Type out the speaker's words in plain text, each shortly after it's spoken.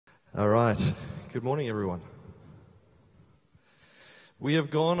All right. Good morning, everyone. We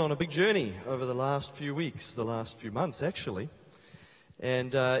have gone on a big journey over the last few weeks, the last few months, actually.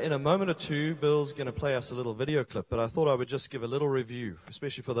 And in a moment or two, Bill's going to play us a little video clip, but I thought I would just give a little review,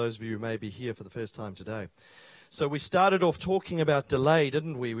 especially for those of you who may be here for the first time today. So we started off talking about delay,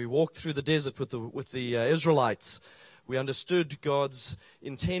 didn't we? We walked through the desert with the Israelites. We understood God's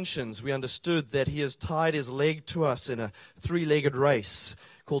intentions. We understood that He has tied His leg to us in a three-legged race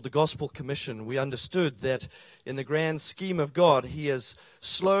called the Gospel Commission. We understood that in the grand scheme of God, He has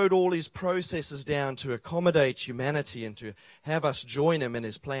slowed all His processes down to accommodate humanity and to have us join Him in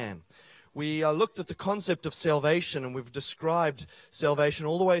His plan. We looked at the concept of salvation, and we've described salvation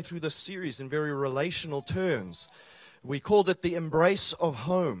all the way through this series in very relational terms. We called it the embrace of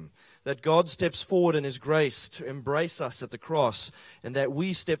home, that God steps forward in His grace to embrace us at the cross, and that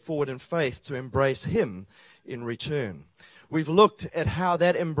we step forward in faith to embrace Him in return. We've looked at how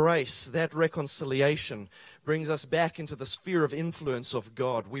that embrace, that reconciliation, brings us back into the sphere of influence of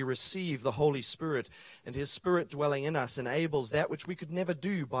God. We receive the Holy Spirit, and His Spirit dwelling in us enables that which we could never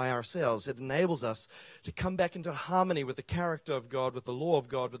do by ourselves. It enables us to come back into harmony with the character of God, with the law of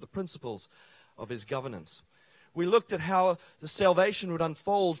God, with the principles of His governance. We looked at how the salvation would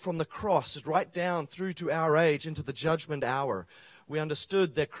unfold from the cross right down through to our age into the judgment hour. We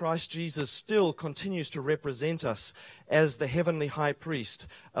understood that Christ Jesus still continues to represent us as the heavenly high priest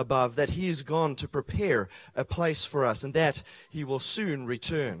above, that He is gone to prepare a place for us, and that He will soon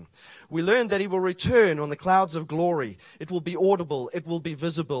return. We learned that He will return on the clouds of glory. It will be audible, it will be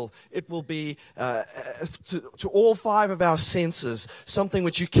visible, it will be to all five of our senses, something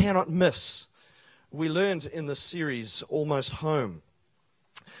which you cannot miss. We learned in this series, Almost Home,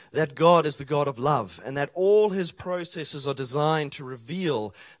 that God is the God of love, and that all His processes are designed to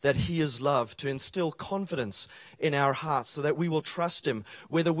reveal that He is love, to instill confidence in our hearts so that we will trust Him.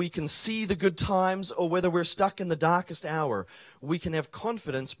 Whether we can see the good times or whether we're stuck in the darkest hour, we can have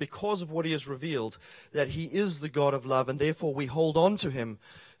confidence because of what He has revealed, that He is the God of love, and therefore we hold on to Him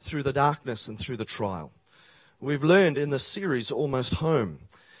through the darkness and through the trial. We've learned in this series, Almost Home,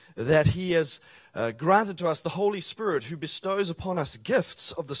 that He has granted to us the Holy Spirit, who bestows upon us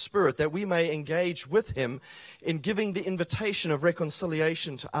gifts of the Spirit that we may engage with Him in giving the invitation of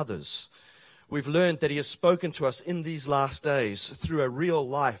reconciliation to others. We've learned that He has spoken to us in these last days through a real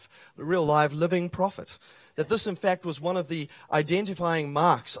live living prophet. That this, in fact, was one of the identifying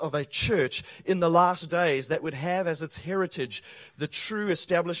marks of a church in the last days that would have as its heritage the true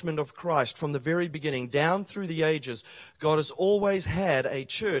establishment of Christ from the very beginning, down through the ages. God has always had a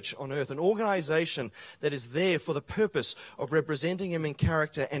church on earth, an organization that is there for the purpose of representing Him in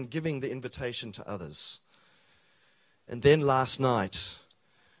character and giving the invitation to others. And then last night,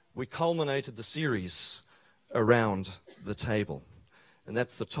 we culminated the series around the table. And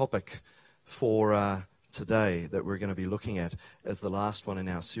that's the topic for today that we're going to be looking at as the last one in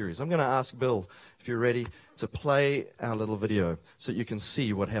our series. I'm going to ask Bill, if you're ready, to play our little video so you can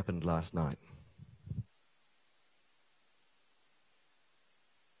see what happened last night.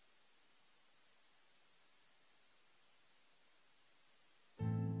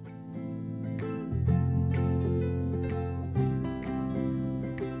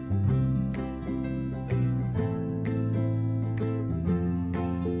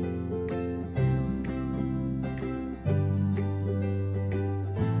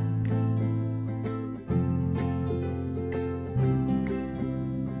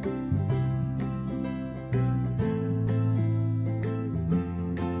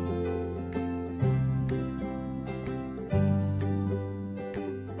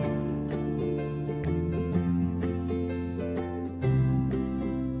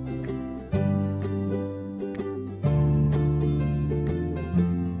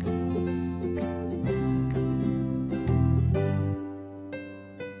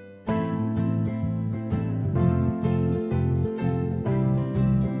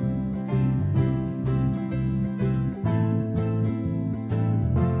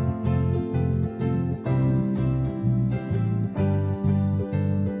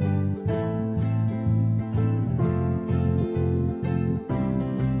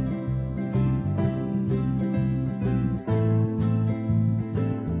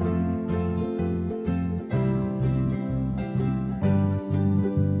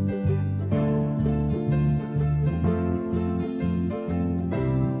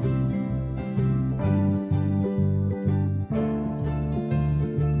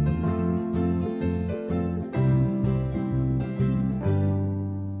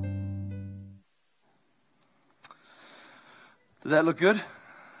 Did that look good?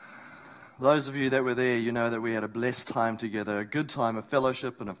 Those of you that were there, you know that we had a blessed time together, a good time of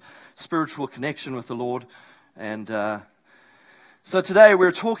fellowship and of spiritual connection with the Lord. And so today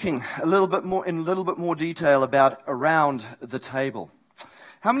we're talking in a little bit more detail about around the table.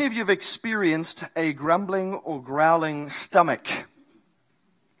 How many of you have experienced a grumbling or growling stomach?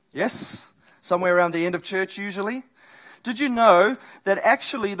 Yes? Somewhere around the end of church usually? Did you know that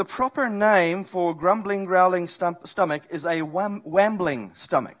actually the proper name for grumbling, growling stomach is a wambling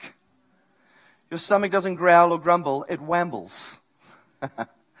stomach? Your stomach doesn't growl or grumble, it wambles.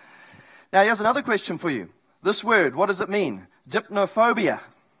 Now here's another question for you. This word, what does it mean? Dipnophobia.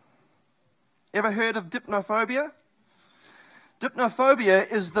 Ever heard of dipnophobia? Dipnophobia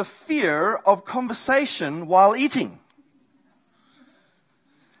is the fear of conversation while eating.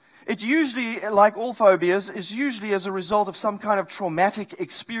 It usually, like all phobias, is usually as a result of some kind of traumatic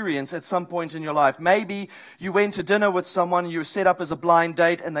experience at some point in your life. Maybe you went to dinner with someone, you were set up as a blind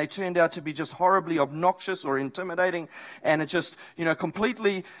date, and they turned out to be just horribly obnoxious or intimidating, and it just,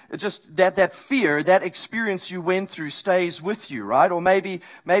 completely, that fear, that experience you went through stays with you, right? Or maybe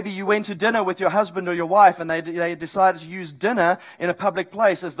you went to dinner with your husband or your wife, and they decided to use dinner in a public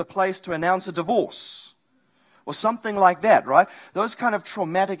place as the place to announce a divorce. Or something like that, right? Those kind of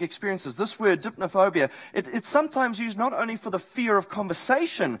traumatic experiences. This word, dipnophobia, it's sometimes used not only for the fear of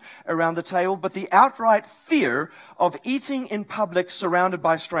conversation around the table, but the outright fear of eating in public surrounded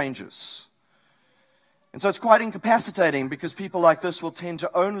by strangers. And so it's quite incapacitating because people like this will tend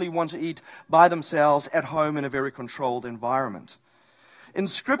to only want to eat by themselves at home in a very controlled environment. In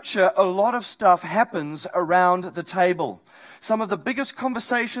Scripture, a lot of stuff happens around the table. Some of the biggest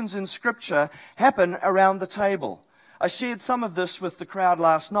conversations in Scripture happen around the table. I shared some of this with the crowd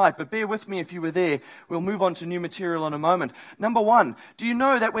last night, but bear with me if you were there. We'll move on to new material in a moment. Number one, do you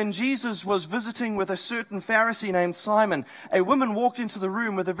know that when Jesus was visiting with a certain Pharisee named Simon, a woman walked into the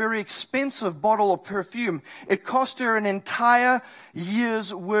room with a very expensive bottle of perfume. It cost her an entire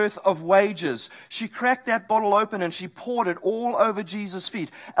year's worth of wages. She cracked that bottle open and she poured it all over Jesus' feet.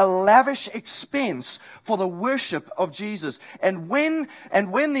 A lavish expense for the worship of Jesus. And when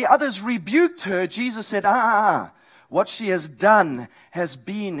the others rebuked her, Jesus said, what she has done has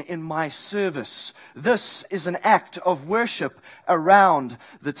been in my service. This is an act of worship around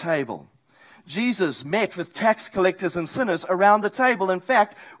the table. Jesus met with tax collectors and sinners around the table. In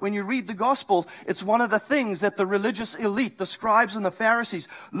fact, when you read the gospel, it's one of the things that the religious elite, the scribes and the Pharisees,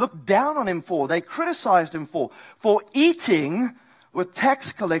 looked down on him for. They criticized him for eating with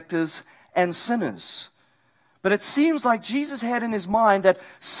tax collectors and sinners. But it seems like Jesus had in his mind that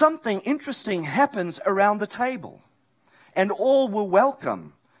something interesting happens around the table. And all were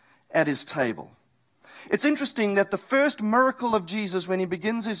welcome at his table. It's interesting that the first miracle of Jesus when he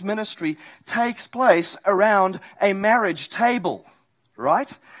begins his ministry takes place around a marriage table,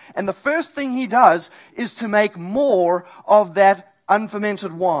 right? And the first thing he does is to make more of that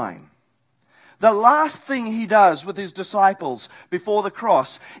unfermented wine. The last thing he does with his disciples before the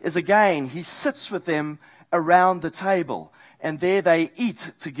cross is again, he sits with them around the table. And there they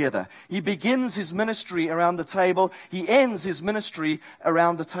eat together. He begins his ministry around the table. He ends his ministry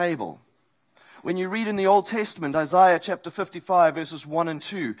around the table. When you read in the Old Testament, Isaiah chapter 55, verses 1 and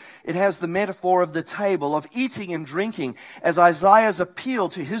 2, it has the metaphor of the table, of eating and drinking, as Isaiah's appeal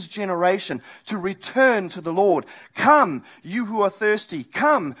to his generation to return to the Lord. Come, you who are thirsty.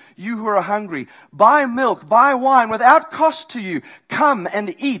 Come, you who are hungry. Buy milk, buy wine without cost to you. Come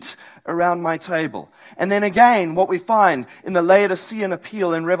and eat around my table. And then again, what we find in the Laodicean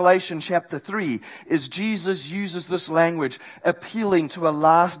appeal in Revelation chapter 3 is Jesus uses this language appealing to a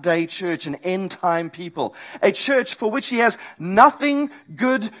last day church, an end time people, a church for which he has nothing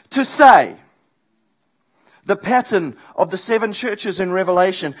good to say. The pattern of the 7 churches in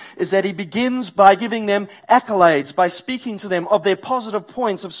Revelation is that he begins by giving them accolades, by speaking to them of their positive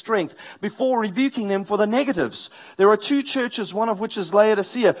points of strength, before rebuking them for the negatives. There are 2 churches, one of which is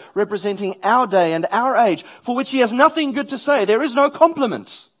Laodicea, representing our day and our age, for which he has nothing good to say. There is no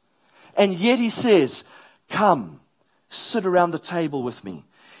compliment. And yet he says, come, sit around the table with me.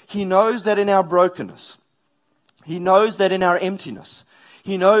 He knows that in our brokenness, he knows that in our emptiness,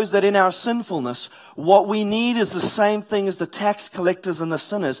 he knows that in our sinfulness, what we need is the same thing as the tax collectors and the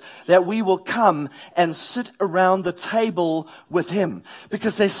sinners, that we will come and sit around the table with him.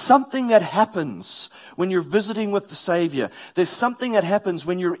 Because there's something that happens when you're visiting with the Savior. There's something that happens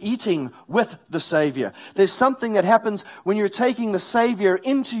when you're eating with the Savior. There's something that happens when you're taking the Savior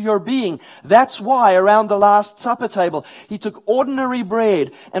into your being. That's why around the Last Supper table, he took ordinary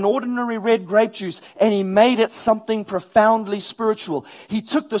bread and ordinary red grape juice and he made it something profoundly spiritual. He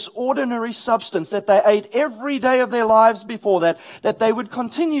took this ordinary substance that that they ate every day of their lives before that they would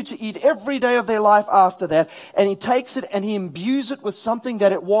continue to eat every day of their life after that. And he takes it and he imbues it with something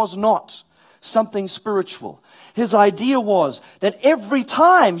that it was not, something spiritual. His idea was that every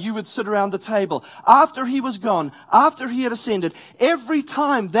time you would sit around the table, after he was gone, after he had ascended, every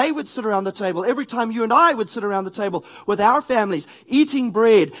time they would sit around the table, every time you and I would sit around the table with our families, eating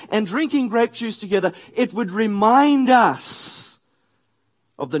bread and drinking grape juice together, it would remind us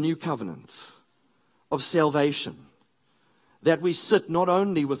of the new covenant, of salvation, that we sit not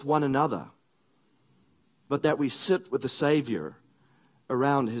only with one another, but that we sit with the Savior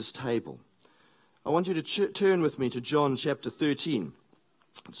around his table. I want you to turn with me to John chapter 13.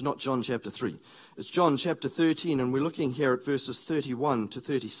 It's not John chapter 3. It's John chapter 13, and we're looking here at verses 31 to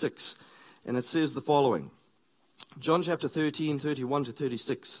 36. And it says the following. John chapter 13, 31 to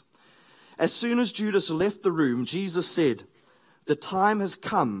 36. As soon as Judas left the room, Jesus said, "The time has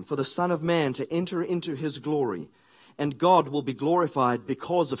come for the Son of Man to enter into his glory, and God will be glorified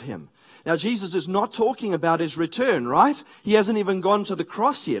because of him." Now, Jesus is not talking about his return, right? He hasn't even gone to the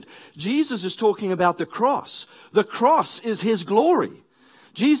cross yet. Jesus is talking about the cross. The cross is his glory.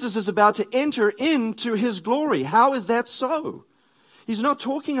 Jesus is about to enter into his glory. How is that so? He's not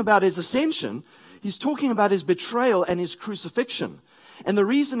talking about his ascension. He's talking about his betrayal and his crucifixion. And the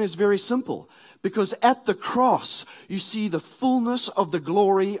reason is very simple. Because at the cross, you see the fullness of the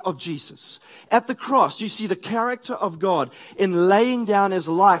glory of Jesus. At the cross, you see the character of God in laying down his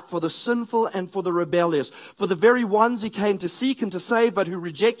life for the sinful and for the rebellious, for the very ones he came to seek and to save, but who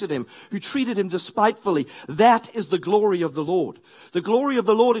rejected him, who treated him despitefully. That is the glory of the Lord. The glory of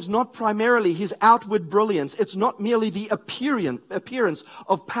the Lord is not primarily his outward brilliance. It's not merely the appearance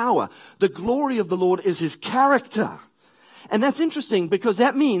of power. The glory of the Lord is his character. And that's interesting because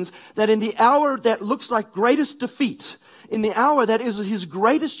that means that in the hour that looks like greatest defeat, in the hour that is his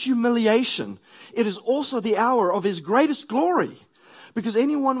greatest humiliation, it is also the hour of his greatest glory. Because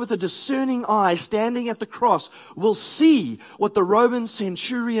anyone with a discerning eye standing at the cross will see what the Roman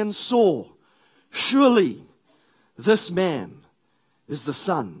centurion saw. Surely this man is the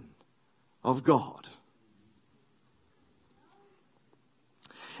Son of God.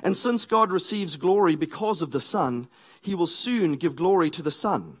 And since God receives glory because of the Son, he will soon give glory to the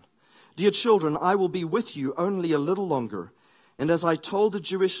Son. Dear children, I will be with you only a little longer. And as I told the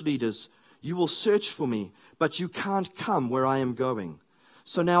Jewish leaders, you will search for me, but you can't come where I am going.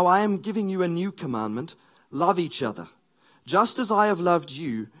 So now I am giving you a new commandment. Love each other. Just as I have loved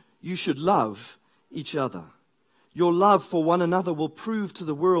you, you should love each other. Your love for one another will prove to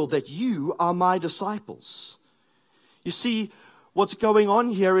the world that you are my disciples. You see, what's going on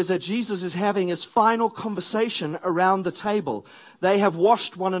here is that Jesus is having his final conversation around the table. They have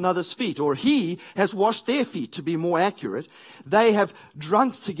washed one another's feet, or he has washed their feet, to be more accurate. They have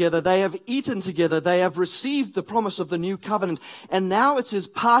drunk together. They have eaten together. They have received the promise of the new covenant. And now it's his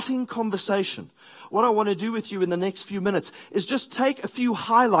parting conversation. What I want to do with you in the next few minutes is just take a few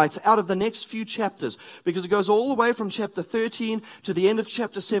highlights out of the next few chapters, because it goes all the way from chapter 13 to the end of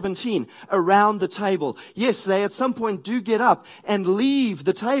chapter 17 around the table. Yes, they at some point do get up and leave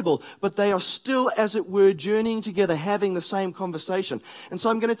the table, but they are still, as it were, journeying together, having the same conversation. And so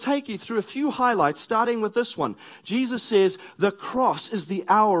I'm going to take you through a few highlights, starting with this one. Jesus says, the cross is the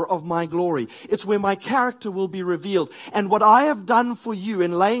hour of my glory. It's where my character will be revealed. And what I have done for you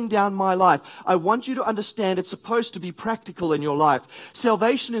in laying down my life, I want you to understand it's supposed to be practical in your life.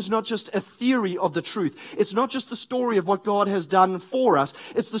 Salvation is not just a theory of the truth. It's not just the story of what God has done for us.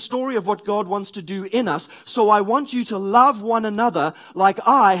 It's the story of what God wants to do in us. So I want you to love one another like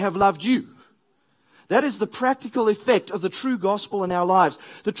I have loved you. That is the practical effect of the true gospel in our lives.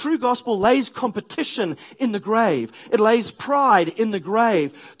 The true gospel lays competition in the grave. It lays pride in the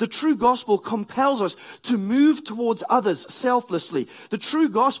grave. The true gospel compels us to move towards others selflessly. The true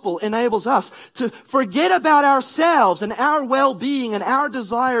gospel enables us to forget about ourselves and our well-being and our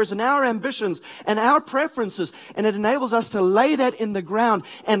desires and our ambitions and our preferences. And it enables us to lay that in the ground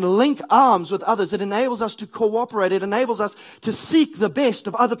and link arms with others. It enables us to cooperate. It enables us to seek the best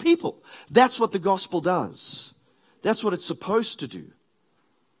of other people. That's what the gospel does. That's what it's supposed to do.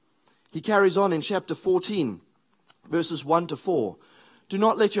 He carries on in chapter 14, verses 1 to 4. Do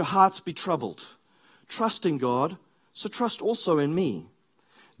not let your hearts be troubled. Trust in God, so trust also in me.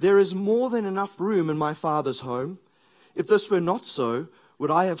 There is more than enough room in my Father's home. If this were not so, would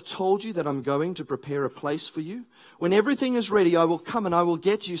I have told you that I'm going to prepare a place for you? When everything is ready, I will come and I will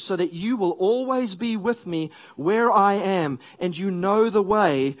get you so that you will always be with me where I am, and you know the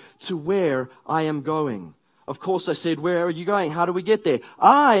way to where I am going. Of course, I said, where are you going? How do we get there?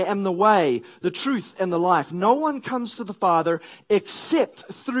 I am the way, the truth, and the life. No one comes to the Father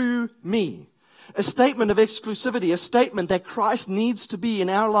except through me. a statement of exclusivity, a statement that Christ needs to be in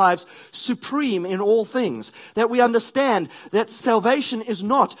our lives supreme in all things. That we understand that salvation is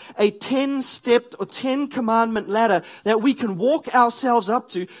not a 10-step or 10-commandment ladder that we can walk ourselves up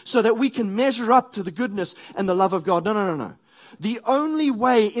to so that we can measure up to the goodness and the love of God. No, no, no, no. The only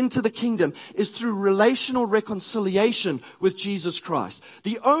way into the kingdom is through relational reconciliation with Jesus Christ.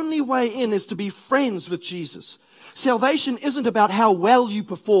 The only way in is to be friends with Jesus. Salvation isn't about how well you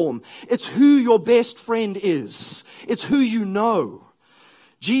perform. It's who your best friend is. It's who you know.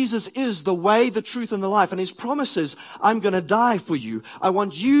 Jesus is the way, the truth, and the life. And His promises, I'm going to die for you. I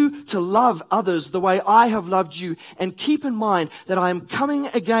want you to love others the way I have loved you. And keep in mind that I am coming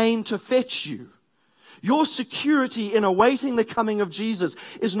again to fetch you. Your security in awaiting the coming of Jesus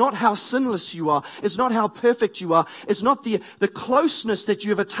is not how sinless you are. It's not how perfect you are. It's not the closeness that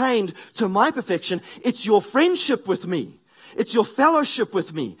you have attained to my perfection. It's your friendship with me. It's your fellowship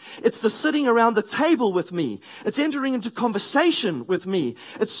with me. It's the sitting around the table with me. It's entering into conversation with me.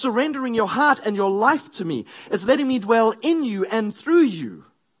 It's surrendering your heart and your life to me. It's letting me dwell in you and through you.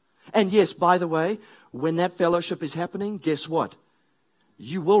 And yes, by the way, when that fellowship is happening, guess what?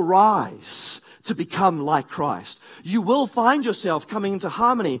 You will rise to become like Christ. You will find yourself coming into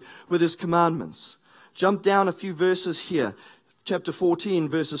harmony with His commandments. Jump down a few verses here. Chapter 14,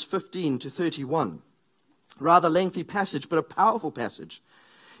 verses 15 to 31. Rather lengthy passage, but a powerful passage.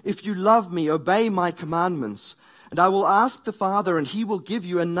 If you love me, obey my commandments, and I will ask the Father, and He will give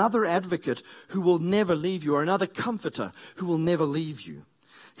you another advocate who will never leave you, or another comforter who will never leave you.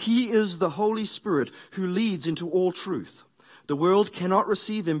 He is the Holy Spirit who leads into all truth. The world cannot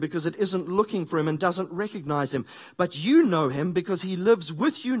receive Him because it isn't looking for Him and doesn't recognize Him. But you know Him because He lives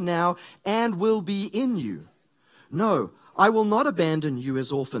with you now and will be in you. No, I will not abandon you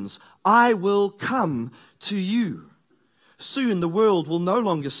as orphans. I will come to you. Soon the world will no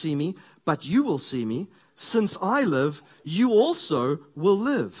longer see me, but you will see me. Since I live, you also will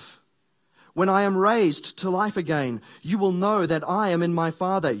live. When I am raised to life again, you will know that I am in my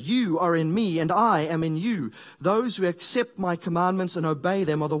Father. You are in me, and I am in you. Those who accept my commandments and obey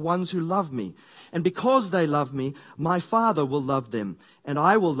them are the ones who love me. And because they love me, my Father will love them, and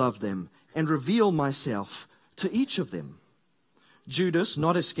I will love them, and reveal myself to each of them. Judas,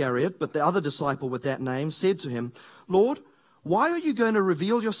 not Iscariot, but the other disciple with that name, said to Him, Lord, why are you going to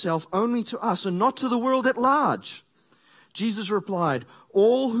reveal yourself only to us and not to the world at large? Jesus replied,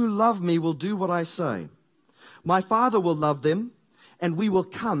 all who love me will do what I say. My Father will love them, and we will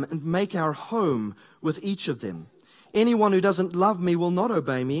come and make our home with each of them. Anyone who doesn't love me will not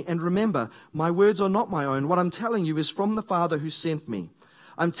obey me. And remember, my words are not my own. What I'm telling you is from the Father who sent me.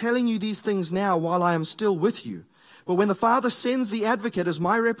 I'm telling you these things now while I am still with you. But when the Father sends the advocate as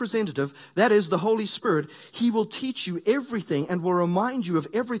my representative, that is the Holy Spirit, He will teach you everything and will remind you of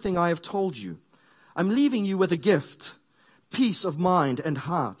everything I have told you. I'm leaving you with a gift. Peace of mind and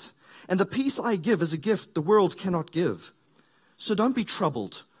heart. And the peace I give is a gift the world cannot give. So don't be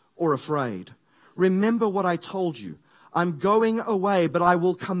troubled or afraid. Remember what I told you. I'm going away, but I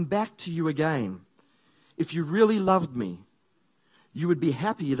will come back to you again. If you really loved me, you would be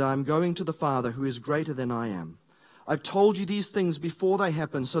happy that I'm going to the Father who is greater than I am. I've told you these things before they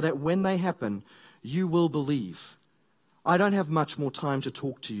happen, so that when they happen, you will believe. I don't have much more time to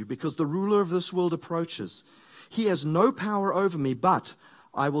talk to you because the ruler of this world approaches. He has no power over me, but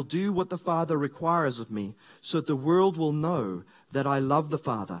I will do what the Father requires of me, so that the world will know that I love the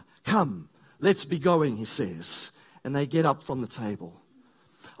Father. Come, let's be going, He says. And they get up from the table.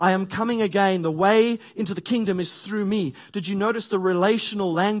 I am coming again. The way into the kingdom is through me. Did you notice the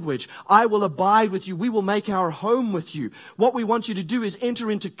relational language? I will abide with you. We will make our home with you. What we want you to do is enter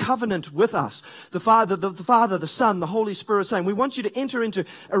into covenant with us. The Father, the Son, the Holy Spirit saying, we want you to enter into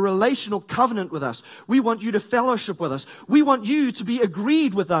a relational covenant with us. We want you to fellowship with us. We want you to be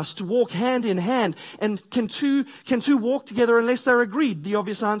agreed with us, to walk hand in hand. And can two walk together unless they're agreed? The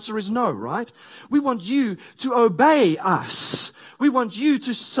obvious answer is no, right? We want you to obey us. We want you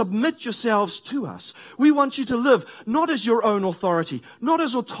to submit yourselves to us. We want you to live not as your own authority, not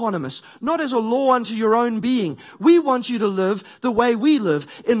as autonomous, not as a law unto your own being. We want you to live the way we live,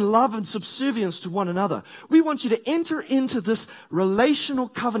 in love and subservience to one another. We want you to enter into this relational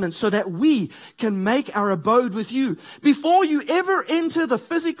covenant so that we can make our abode with you. Before you ever enter the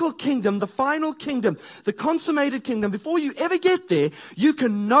physical kingdom, the final kingdom, the consummated kingdom, before you ever get there, you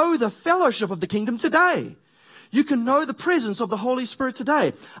can know the fellowship of the kingdom today. You can know the presence of the Holy Spirit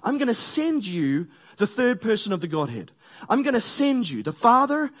today. I'm going to send you the third person of the Godhead. I'm going to send you. The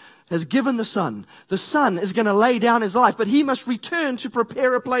Father has given the Son. The Son is going to lay down his life, but he must return to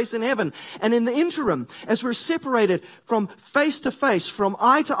prepare a place in heaven. And in the interim, as we're separated from face to face, from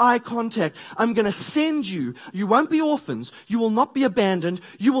eye to eye contact, I'm going to send you. You won't be orphans. You will not be abandoned.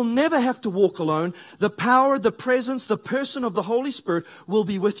 You will never have to walk alone. The power, the presence, the person of the Holy Spirit will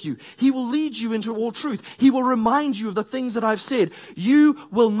be with you. He will lead you into all truth. He will remind you of the things that I've said. You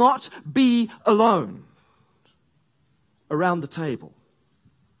will not be alone around the table.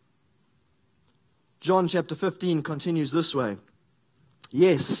 John chapter 15 continues this way.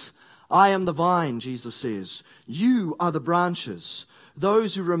 Yes, I am the vine, Jesus says. You are the branches.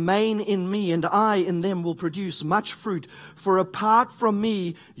 Those who remain in me and I in them will produce much fruit. For apart from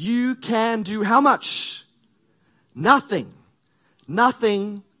me, you can do how much? Nothing.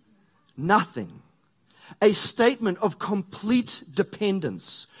 Nothing. Nothing. A statement of complete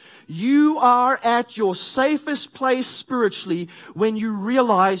dependence. You are at your safest place spiritually when you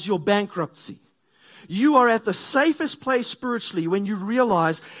realize your bankruptcy. You are at the safest place spiritually when you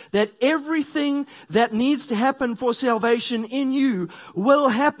realize that everything that needs to happen for salvation in you will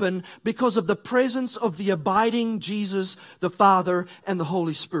happen because of the presence of the abiding Jesus, the Father, and the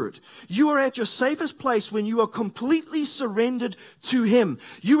Holy Spirit. You are at your safest place when you are completely surrendered to Him.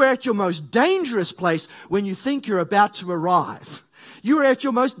 You are at your most dangerous place when you think you're about to arrive. You are at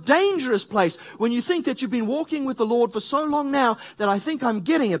your most dangerous place when you think that you've been walking with the Lord for so long now that I think I'm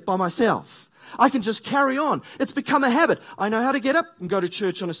getting it by myself. I can just carry on. It's become a habit. I know how to get up and go to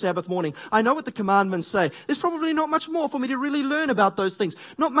church on a Sabbath morning. I know what the commandments say. There's probably not much more for me to really learn about those things.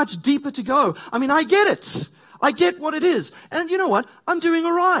 Not much deeper to go. I mean, I get it. I get what it is. And you know what? I'm doing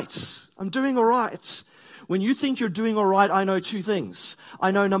all right. I'm doing all right. When you think you're doing all right, I know two things.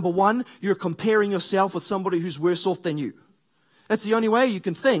 I know, number one, you're comparing yourself with somebody who's worse off than you. That's the only way you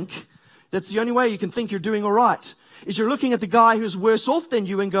can think. That's the only way you can think you're doing all right. Is you're looking at the guy who's worse off than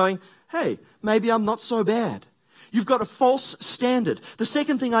you and going, hey, maybe I'm not so bad. You've got a false standard. The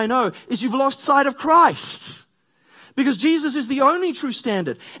second thing I know is you've lost sight of Christ. Because Jesus is the only true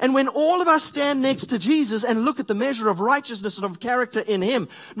standard. And when all of us stand next to Jesus and look at the measure of righteousness and of character in Him,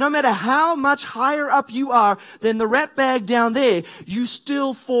 no matter how much higher up you are than the rat bag down there, you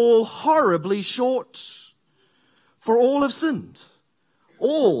still fall horribly short. For all have sinned.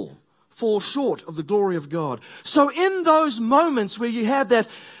 All fall short of the glory of God. So in those moments where you have that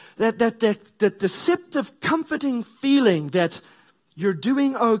deceptive, comforting feeling that you're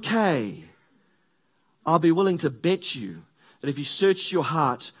doing okay, I'll be willing to bet you that if you search your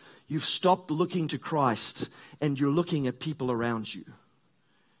heart, you've stopped looking to Christ and you're looking at people around you.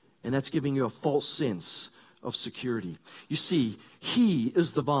 And that's giving you a false sense of security. You see, He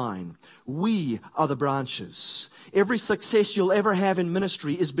is the vine. We are the branches. Every success you'll ever have in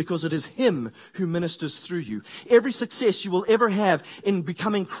ministry is because it is Him who ministers through you. Every success you will ever have in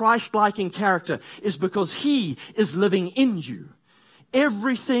becoming Christ-like in character is because He is living in you.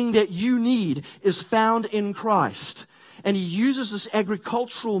 Everything that you need is found in Christ. And He uses this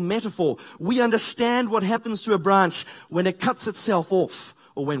agricultural metaphor. We understand what happens to a branch when it cuts itself off.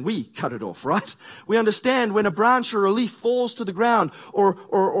 Or when we cut it off, right? We understand when a branch or a leaf falls to the ground or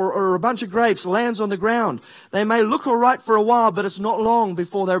a bunch of grapes lands on the ground. They may look all right for a while, but it's not long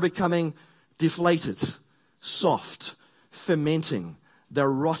before they're becoming deflated, soft, fermenting. They're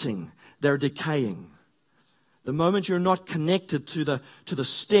rotting. They're decaying. The moment you're not connected to the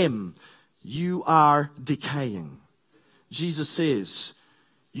stem, you are decaying. Jesus says,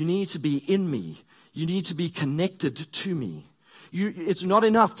 you need to be in me. You need to be connected to me. It's not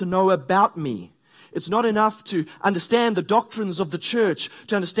enough to know about me. It's not enough to understand the doctrines of the church,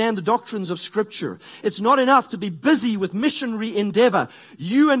 to understand the doctrines of Scripture. It's not enough to be busy with missionary endeavor.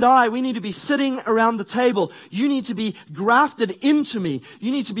 You and I, we need to be sitting around the table. You need to be grafted into me.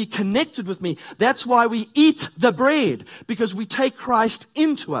 You need to be connected with me. That's why we eat the bread, because we take Christ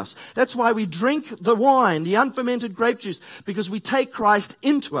into us. That's why we drink the wine, the unfermented grape juice, because we take Christ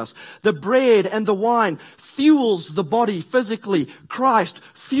into us. The bread and the wine fuels the body physically. Christ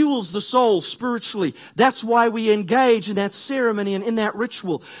fuels the soul spiritually. That's why we engage in that ceremony and in that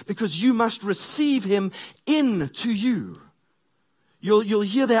ritual, because you must receive Him into you. You'll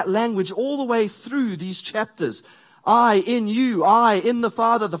hear that language all the way through these chapters. I in you, I in the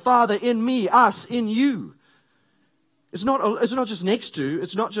Father in me, us in you. It's not just next to,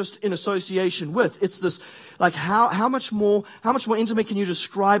 it's not just in association with. It's this, like how much more intimate can you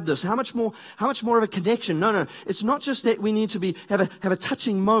describe this? How much more of a connection? No. It's not just that we need to have a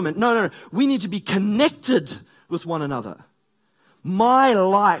touching moment. No. We need to be connected with one another. My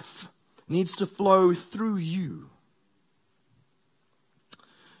life needs to flow through you.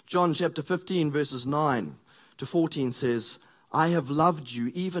 John chapter 15 verses 9 to 14 says, I have loved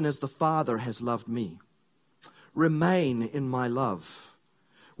you even as the Father has loved me. Remain in my love.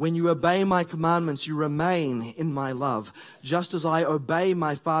 When you obey my commandments, you remain in my love, just as I obey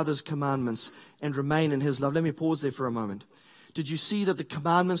my Father's commandments and remain in his love. Let me pause there for a moment. Did you see that the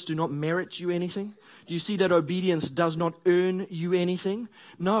commandments do not merit you anything? Do you see that obedience does not earn you anything?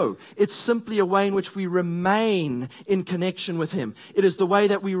 No, it's simply a way in which we remain in connection with him. It is the way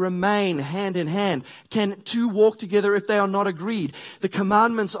that we remain hand in hand. Can two walk together if they are not agreed? The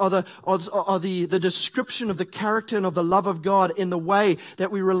commandments are the description of the character and of the love of God in the way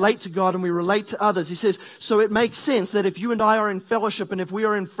that we relate to God and we relate to others. He says, so it makes sense that if you and I are in fellowship and if we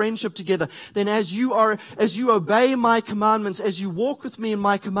are in friendship together, then as you obey my commandments, as you walk with me in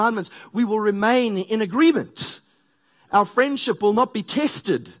my commandments, we will remain in agreement. Our friendship will not be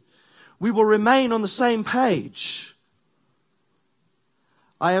tested. We will remain on the same page.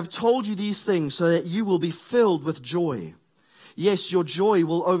 I have told you these things so that you will be filled with joy. Yes, your joy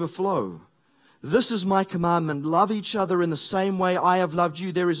will overflow. This is my commandment. Love each other in the same way I have loved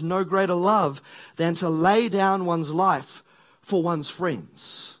you. There is no greater love than to lay down one's life for one's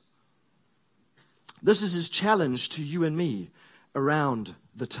friends. This is his challenge to you and me around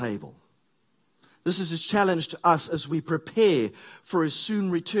the table. This is his challenge to us as we prepare for his soon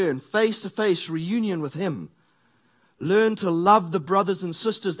return, face-to-face reunion with him. Learn to love the brothers and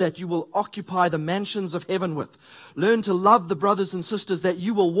sisters that you will occupy the mansions of heaven with. Learn to love the brothers and sisters that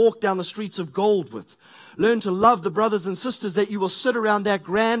you will walk down the streets of gold with. Learn to love the brothers and sisters that you will sit around that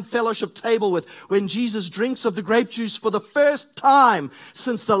grand fellowship table with when Jesus drinks of the grape juice for the first time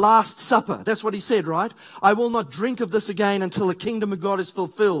since the Last Supper. That's what he said, right? I will not drink of this again until the kingdom of God is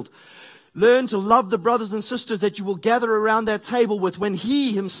fulfilled. Learn to love the brothers and sisters that you will gather around that table with when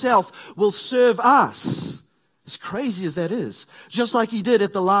he himself will serve us. As crazy as that is, just like he did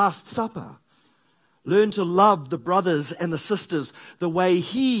at the Last Supper. Learn to love the brothers and the sisters the way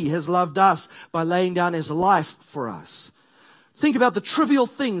he has loved us by laying down his life for us. Think about the trivial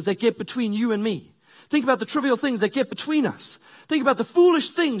things that get between you and me. Think about the trivial things that get between us. Think about the foolish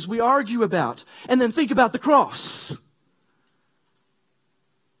things we argue about. And then think about the cross.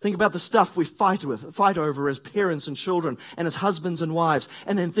 Think about the stuff we fight over as parents and children and as husbands and wives.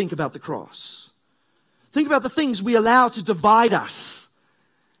 And then think about the cross. Think about the things we allow to divide us.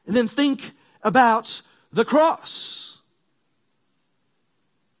 And then think about the cross.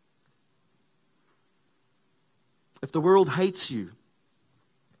 If the world hates you,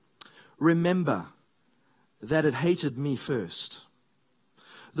 remember that it hated me first.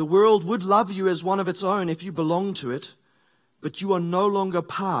 The world would love you as one of its own if you belong to it, but you are no longer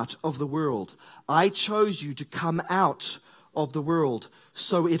part of the world. I chose you to come out of the world,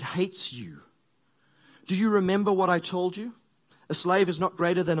 so it hates you. Do you remember what I told you? A slave is not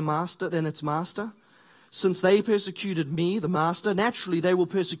greater than its master. Since they persecuted me, the master, naturally they will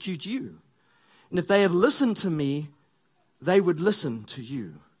persecute you. And if they had listened to me, they would listen to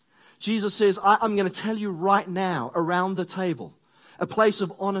you. Jesus says, I'm going to tell you right now around the table, a place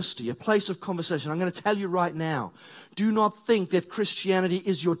of honesty, a place of conversation. I'm going to tell you right now, do not think that Christianity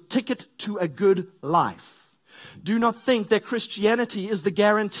is your ticket to a good life. Do not think that Christianity is the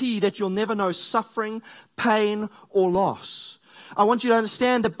guarantee that you'll never know suffering, pain, or loss. I want you to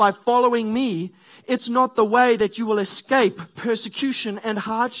understand that by following me, it's not the way that you will escape persecution and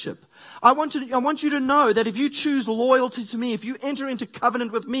hardship. I want you to know that if you choose loyalty to me, if you enter into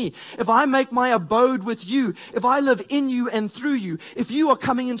covenant with me, if I make my abode with you, if I live in you and through you, if you are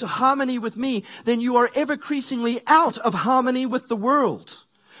coming into harmony with me, then you are ever increasingly out of harmony with the world.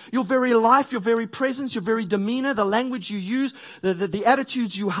 Your very life, your very presence, your very demeanor, the language you use, the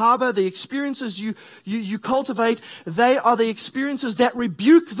attitudes you harbor, the experiences you cultivate, they are the experiences that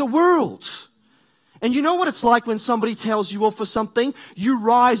rebuke the world. And you know what it's like when somebody tells you off for something? You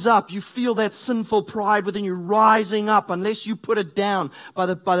rise up. You feel that sinful pride within you rising up unless you put it down by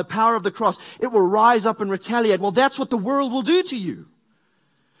the power of the cross. It will rise up and retaliate. Well, that's what the world will do to you.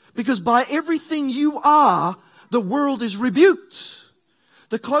 Because by everything you are, the world is rebuked.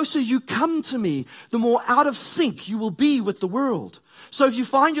 The closer you come to me, the more out of sync you will be with the world. So if you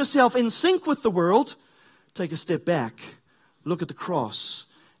find yourself in sync with the world, take a step back, look at the cross,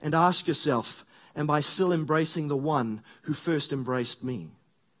 and ask yourself, am I still embracing the one who first embraced me?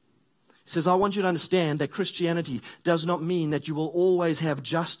 He says, I want you to understand that Christianity does not mean that you will always have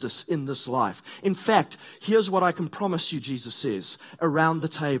justice in this life. In fact, here's what I can promise you, Jesus says, around the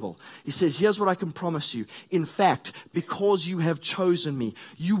table. He says, here's what I can promise you. In fact, because you have chosen me,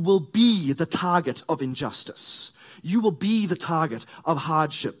 you will be the target of injustice. You will be the target of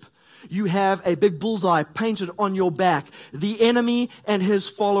hardship. You have a big bullseye painted on your back. The enemy and his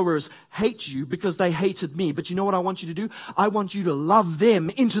followers hate you because they hated me. But you know what I want you to do? I want you to love them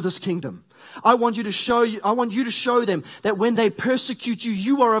into this kingdom. I want you to show them that when they persecute you,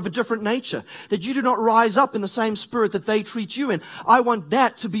 you are of a different nature, that you do not rise up in the same spirit that they treat you in. I want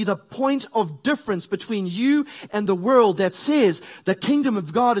that to be the point of difference between you and the world that says the kingdom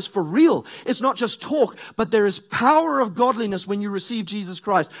of God is for real. It's not just talk, but there is power of godliness when you receive Jesus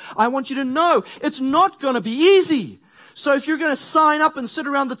Christ. I want you to know it's not going to be easy. So if you're going to sign up and sit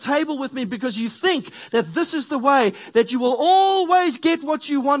around the table with me because you think that this is the way that you will always get what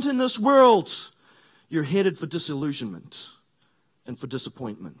you want in this world, you're headed for disillusionment and for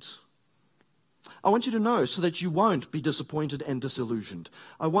disappointment. I want you to know so that you won't be disappointed and disillusioned.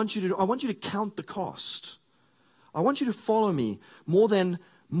 I want you to count the cost. I want you to follow me more than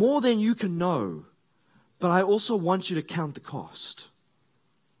you can know, but I also want you to count the cost.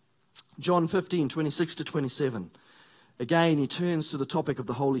 John 15:26-27. Again, he turns to the topic of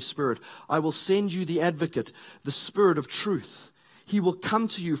the Holy Spirit. I will send you the advocate, the Spirit of truth. He will come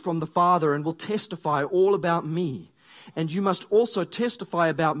to you from the Father and will testify all about me. And you must also testify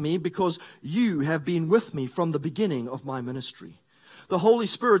about me because you have been with me from the beginning of my ministry. The Holy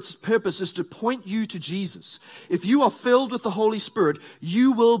Spirit's purpose is to point you to Jesus. If you are filled with the Holy Spirit,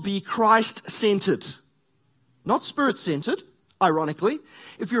 you will be Christ-centered. Not Spirit-centered, ironically.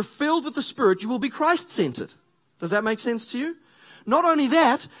 If you're filled with the Spirit, you will be Christ-centered. Does that make sense to you? Not only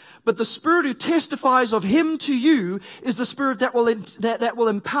that, but the Spirit who testifies of Him to you is the Spirit that will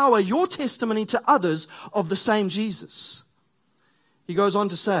empower your testimony to others of the same Jesus. He goes on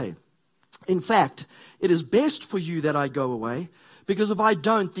to say, in fact, it is best for you that I go away, because if I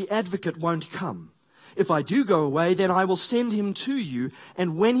don't, the advocate won't come. If I do go away, then I will send him to you,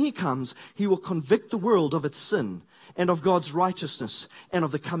 and when he comes, he will convict the world of its sin and of God's righteousness and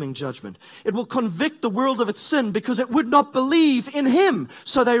of the coming judgment. It will convict the world of its sin because it would not believe in Him,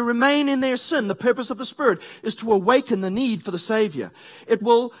 so they remain in their sin. The purpose of the Spirit is to awaken the need for the Savior. It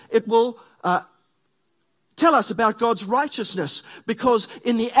will tell us about God's righteousness, because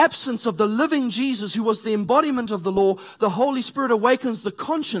in the absence of the living Jesus, who was the embodiment of the law, the Holy Spirit awakens the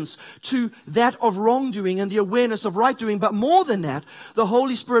conscience to that of wrongdoing and the awareness of right doing. But more than that, the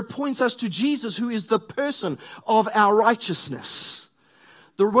Holy Spirit points us to Jesus, who is the person of our righteousness.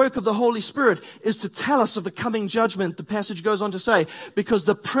 The work of the Holy Spirit is to tell us of the coming judgment. The passage goes on to say, because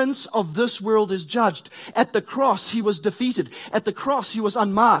the prince of this world is judged. At the cross, he was defeated. At the cross, he was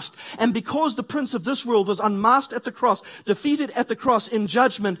unmasked. And because the prince of this world was unmasked at the cross, defeated at the cross in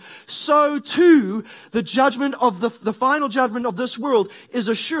judgment, so too the judgment of the final judgment of this world is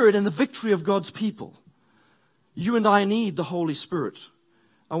assured in the victory of God's people. You and I need the Holy Spirit.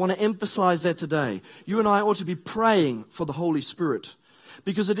 I want to emphasize that today. You and I ought to be praying for the Holy Spirit,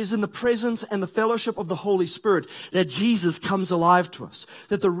 because it is in the presence and the fellowship of the Holy Spirit that Jesus comes alive to us,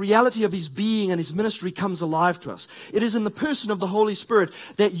 that the reality of His being and His ministry comes alive to us. It is in the person of the Holy Spirit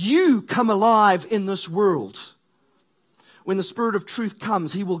that you come alive in this world. When the Spirit of truth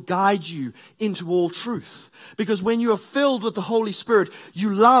comes, He will guide you into all truth. Because when you are filled with the Holy Spirit,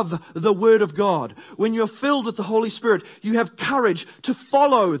 you love the Word of God. When you are filled with the Holy Spirit, you have courage to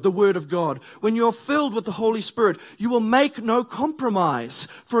follow the Word of God. When you are filled with the Holy Spirit, you will make no compromise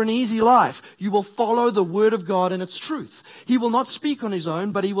for an easy life. You will follow the Word of God and its truth. He will not speak on His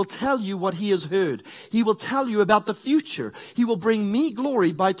own, but He will tell you what He has heard. He will tell you about the future. He will bring me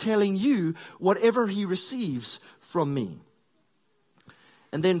glory by telling you whatever He receives from me.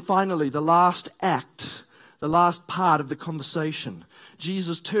 And then finally, the last act, the last part of the conversation.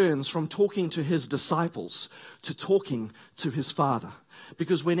 Jesus turns from talking to His disciples to talking to His Father.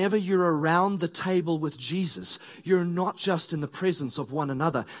 Because whenever you're around the table with Jesus, you're not just in the presence of one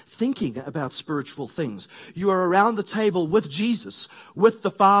another thinking about spiritual things. You are around the table with Jesus, with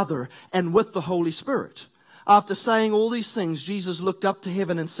the Father, and with the Holy Spirit. After saying all these things, Jesus looked up to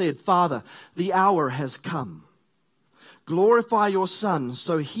heaven and said, Father, the hour has come. Glorify your Son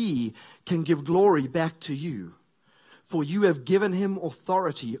so He can give glory back to you. For you have given Him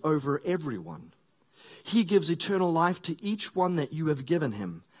authority over everyone. He gives eternal life to each one that you have given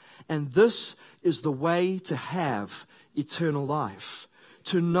Him. And this is the way to have eternal life.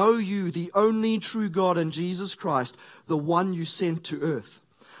 To know you, the only true God, and Jesus Christ, the one you sent to earth.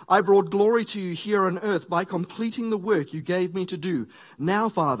 I brought glory to you here on earth by completing the work you gave me to do. Now,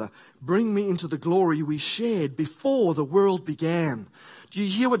 Father, bring me into the glory we shared before the world began. Do you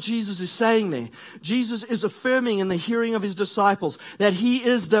hear what Jesus is saying there? Jesus is affirming in the hearing of His disciples that He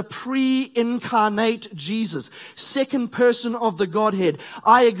is the pre-incarnate Jesus, second person of the Godhead.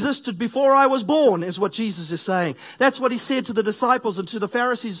 I existed before I was born, is what Jesus is saying. That's what He said to the disciples and to the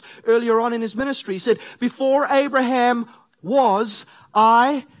Pharisees earlier on in His ministry. He said, before Abraham was,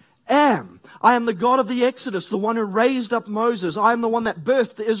 I am. I am the God of the Exodus, the one who raised up Moses. I am the one that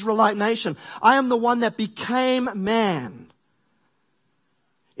birthed the Israelite nation. I am the one that became man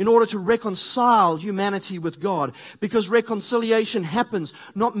in order to reconcile humanity with God. Because reconciliation happens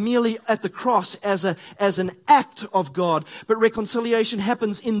not merely at the cross as an act of God, but reconciliation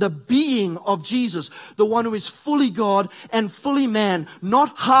happens in the being of Jesus, the one who is fully God and fully man,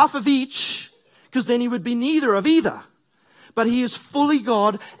 not half of each, because then he would be neither of either. But he is fully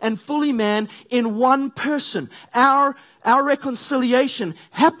God and fully man in one person. Our reconciliation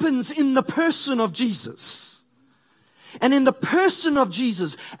happens in the person of Jesus. And in the person of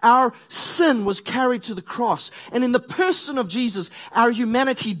Jesus, our sin was carried to the cross. And in the person of Jesus, our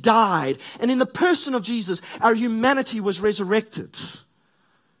humanity died. And in the person of Jesus, our humanity was resurrected.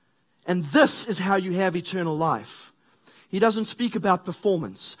 And this is how you have eternal life. He doesn't speak about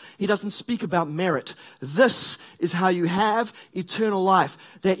performance. He doesn't speak about merit. This is how you have eternal life.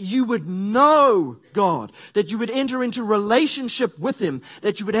 That you would know God. That you would enter into relationship with Him.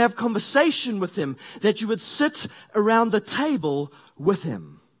 That you would have conversation with Him. That you would sit around the table with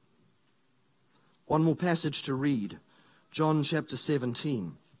Him. One more passage to read. John chapter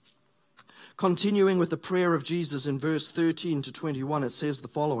 17. Continuing with the prayer of Jesus in verse 13 to 21, it says the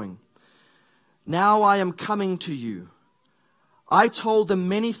following. Now I am coming to you. I told them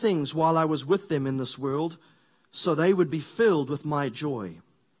many things while I was with them in this world, so they would be filled with my joy.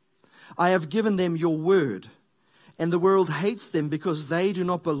 I have given them your word, and the world hates them because they do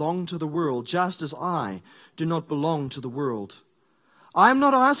not belong to the world, just as I do not belong to the world. I am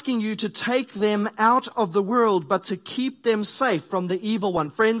not asking you to take them out of the world, but to keep them safe from the evil one.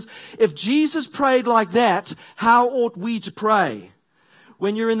 Friends, if Jesus prayed like that, how ought we to pray?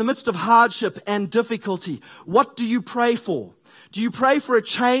 When you're in the midst of hardship and difficulty, what do you pray for? Do you pray for a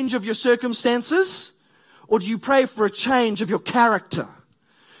change of your circumstances? Or do you pray for a change of your character?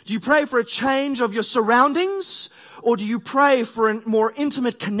 Do you pray for a change of your surroundings? Or do you pray for a more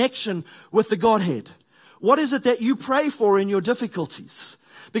intimate connection with the Godhead? What is it that you pray for in your difficulties?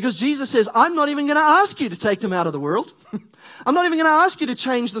 Because Jesus says, I'm not even going to ask you to take them out of the world. I'm not even going to ask you to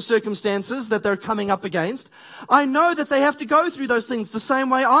change the circumstances that they're coming up against. I know that they have to go through those things the same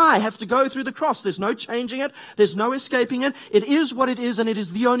way I have to go through the cross. There's no changing it. There's no escaping it. It is what it is, and it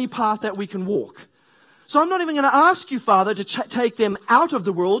is the only path that we can walk. So I'm not even going to ask you, Father, to take them out of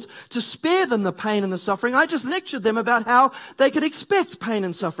the world, to spare them the pain and the suffering. I just lectured them about how they could expect pain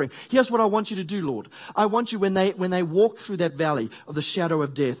and suffering. Here's what I want you to do, Lord. I want you, when they walk through that valley of the shadow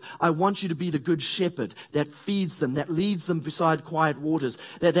of death, I want you to be the good shepherd that feeds them, that leads them beside quiet waters,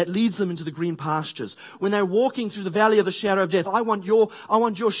 that leads them into the green pastures. When they're walking through the valley of the shadow of death, I want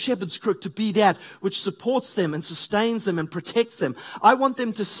your shepherd's crook to be that which supports them and sustains them and protects them. I want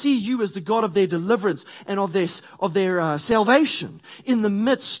them to see you as the God of their deliverance and of their salvation in the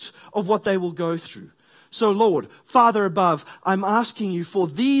midst of what they will go through. So Lord, Father above, I'm asking you for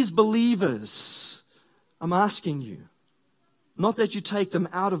these believers. I'm asking you, not that you take them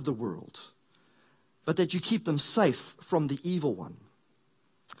out of the world, but that you keep them safe from the evil one.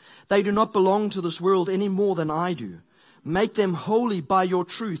 They do not belong to this world any more than I do. Make them holy by your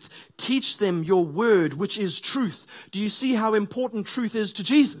truth. Teach them your word, which is truth. Do you see how important truth is to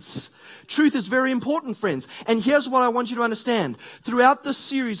Jesus? Truth is very important, friends. And here's what I want you to understand. Throughout this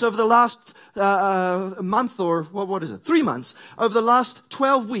series, over the last month, or what is it? 3 months, over the last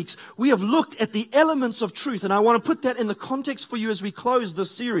 12 weeks, we have looked at the elements of truth. And I want to put that in the context for you as we close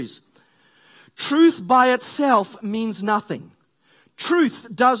this series. Truth by itself means nothing. Truth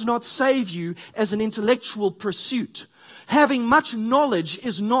does not save you as an intellectual pursuit. Having much knowledge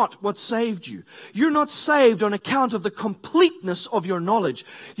is not what saved you. You're not saved on account of the completeness of your knowledge.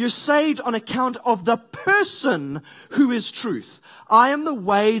 You're saved on account of the person who is truth. I am the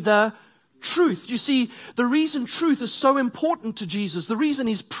way, the truth. You see, the reason truth is so important to Jesus, the reason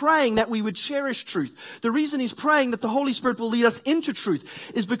He's praying that we would cherish truth, the reason He's praying that the Holy Spirit will lead us into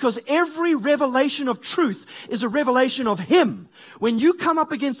truth is because every revelation of truth is a revelation of Him. When you come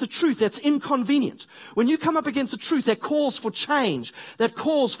up against a truth that's inconvenient, when you come up against a truth that calls for change, that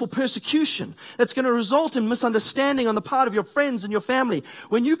calls for persecution, that's going to result in misunderstanding on the part of your friends and your family,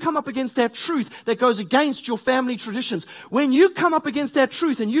 when you come up against that truth that goes against your family traditions, when you come up against that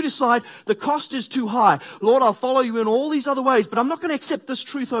truth and you decide the cost is too high, Lord, I'll follow you in all these other ways, but I'm not going to accept this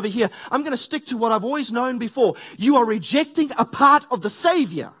truth over here. I'm going to stick to what I've always known before. You are rejecting a part of the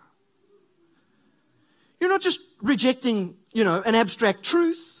Savior. You're not just rejecting, an abstract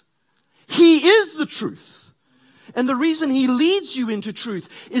truth. He is the truth. And the reason He leads you into truth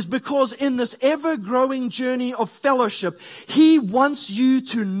is because in this ever-growing journey of fellowship, He wants you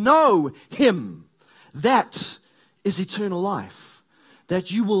to know Him. That is eternal life. that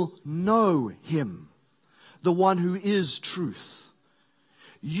you will know Him, the one who is truth.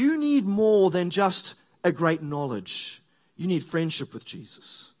 You need more than just a great knowledge. You need friendship with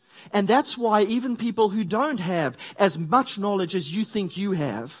Jesus. And that's why even people who don't have as much knowledge as you think you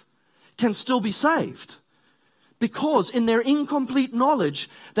have can still be saved. Because in their incomplete knowledge,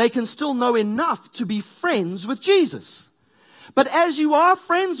 they can still know enough to be friends with Jesus. But as you are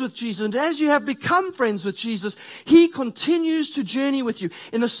friends with Jesus, and as you have become friends with Jesus, He continues to journey with you.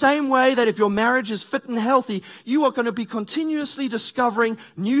 In the same way that if your marriage is fit and healthy, you are going to be continuously discovering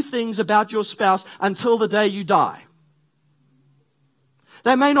new things about your spouse until the day you die.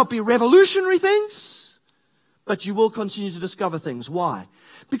 They may not be revolutionary things, but you will continue to discover things. Why?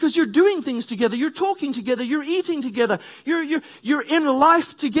 Because you're doing things together, you're talking together, you're eating together, you're in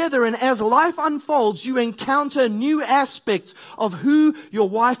life together, and as life unfolds, you encounter new aspects of who your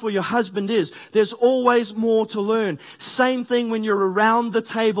wife or your husband is. There's always more to learn. Same thing when you're around the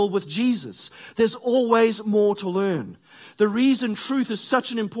table with Jesus. There's always more to learn. The reason truth is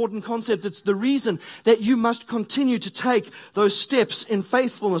such an important concept, it's the reason that you must continue to take those steps in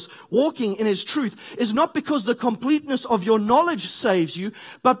faithfulness, walking in His truth, is not because the completeness of your knowledge saves you,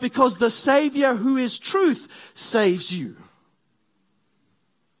 but because the Savior who is truth saves you.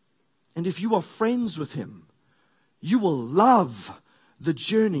 And if you are friends with Him, you will love the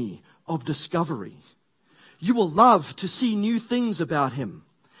journey of discovery. You will love to see new things about Him.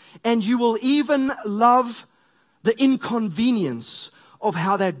 And you will even love the inconvenience of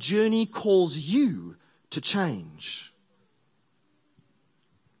how that journey calls you to change.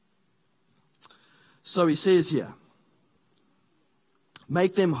 So He says here,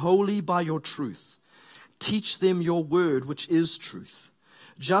 make them holy by your truth. Teach them your word, which is truth.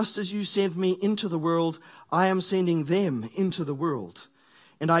 Just as you sent me into the world, I am sending them into the world.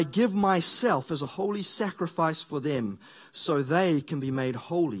 And I give myself as a holy sacrifice for them, so they can be made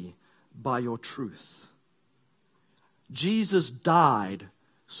holy by your truth. Jesus died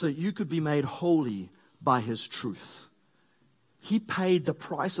so that you could be made holy by His truth. He paid the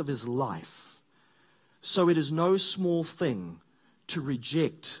price of His life. So it is no small thing to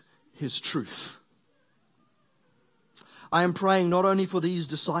reject His truth. I am praying not only for these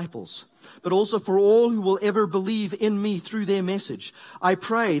disciples, but also for all who will ever believe in me through their message. I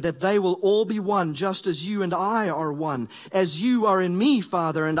pray that they will all be one, just as you and I are one, as you are in me,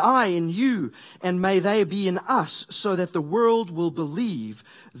 Father, and I in you, and may they be in us, so that the world will believe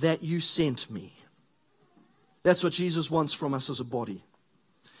that you sent me. That's what Jesus wants from us as a body.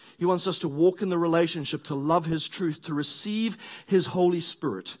 He wants us to walk in the relationship, to love His truth, to receive His Holy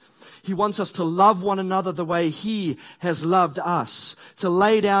Spirit. He wants us to love one another the way He has loved us, to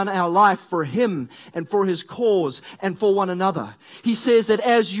lay down our life for Him and for His cause and for one another. He says that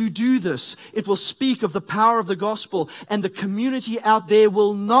as you do this, it will speak of the power of the gospel, and the community out there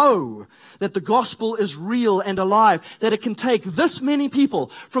will know that the gospel is real and alive, that it can take this many people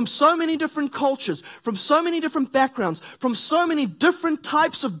from so many different cultures, from so many different backgrounds, from so many different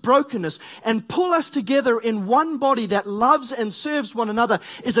types of brokenness, and pull us together in one body that loves and serves one another,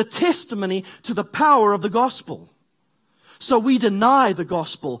 is a testimony to the power of the gospel. So we deny the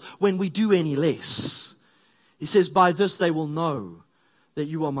gospel when we do any less. He says, by this they will know that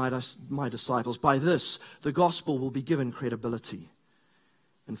you are my disciples. By this, the gospel will be given credibility.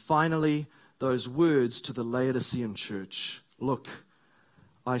 And finally, those words to the Laodicean church. Look,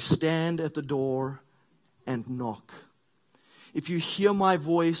 I stand at the door and knock. If you hear my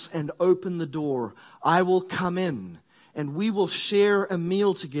voice and open the door, I will come in, and we will share a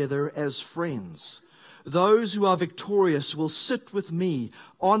meal together as friends. Those who are victorious will sit with me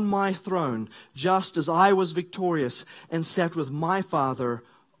on my throne, just as I was victorious and sat with my Father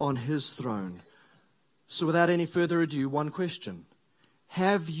on His throne. So without any further ado, one question.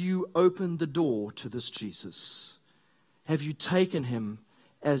 Have you opened the door to this Jesus? Have you taken Him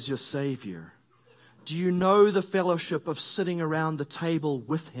as your Savior? Do you know the fellowship of sitting around the table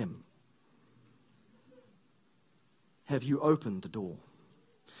with Him? Have you opened the door?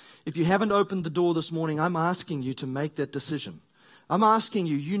 If you haven't opened the door this morning, I'm asking you to make that decision. I'm asking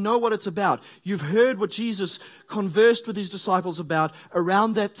you, you know what it's about. You've heard what Jesus conversed with His disciples about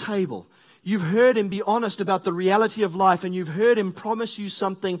around that table. You've heard Him be honest about the reality of life, and you've heard Him promise you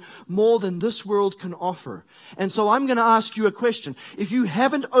something more than this world can offer. And so I'm going to ask you a question. If you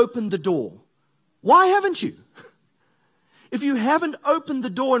haven't opened the door, why haven't you? If you haven't opened the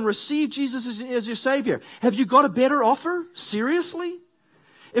door and received Jesus as your Savior, have you got a better offer? Seriously?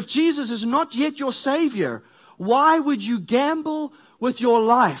 If Jesus is not yet your Savior, why would you gamble with your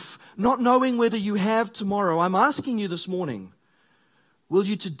life, not knowing whether you have tomorrow? I'm asking you this morning, Will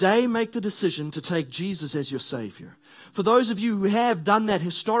you today make the decision to take Jesus as your Savior? For those of you who have done that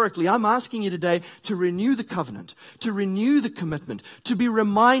historically, I'm asking you today to renew the covenant, to renew the commitment, to be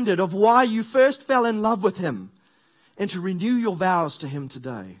reminded of why you first fell in love with Him, and to renew your vows to Him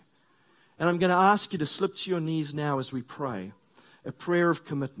today. And I'm going to ask you to slip to your knees now as we pray, a prayer of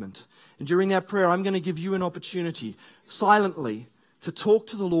commitment. And during that prayer, I'm going to give you an opportunity, silently, to talk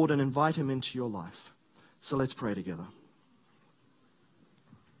to the Lord and invite Him into your life. So let's pray together.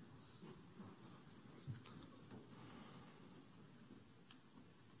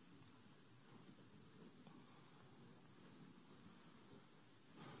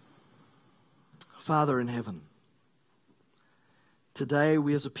 Father in heaven, today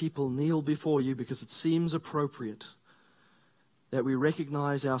we as a people kneel before you because it seems appropriate that we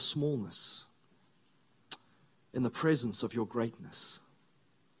recognize our smallness in the presence of your greatness,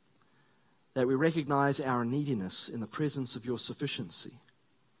 that we recognize our neediness in the presence of your sufficiency,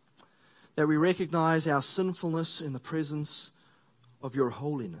 that we recognize our sinfulness in the presence of your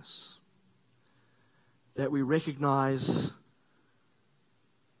holiness, that we recognize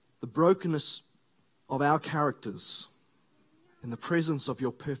the brokenness of our characters in the presence of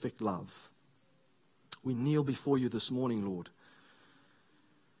your perfect love. We kneel before you this morning, Lord,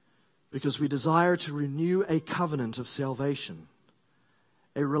 because we desire to renew a covenant of salvation,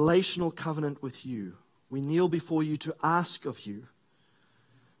 a relational covenant with you. We kneel before you to ask of you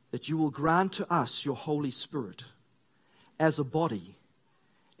that you will grant to us your Holy Spirit as a body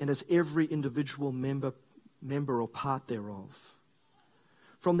and as every individual member or part thereof.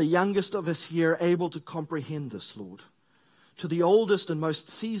 From the youngest of us here able to comprehend this, Lord, to the oldest and most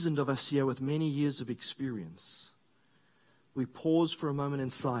seasoned of us here with many years of experience, we pause for a moment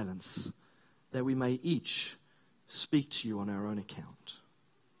in silence that we may each speak to you on our own account.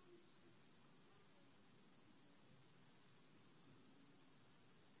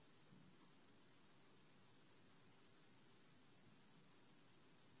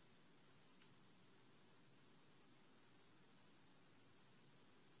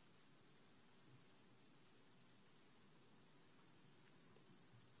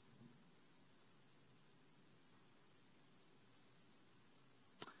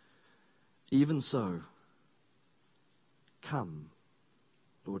 Even so, come,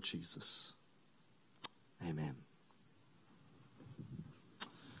 Lord Jesus. Amen.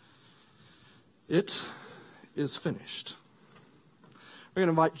 It is finished. We're going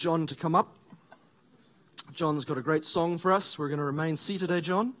to invite John to come up. John's got a great song for us. We're going to remain seated,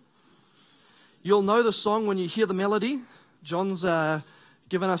 John? You'll know the song when you hear the melody. John's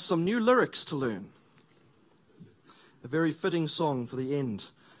given us some new lyrics to learn. A very fitting song for the end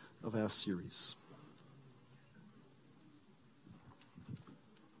of our series.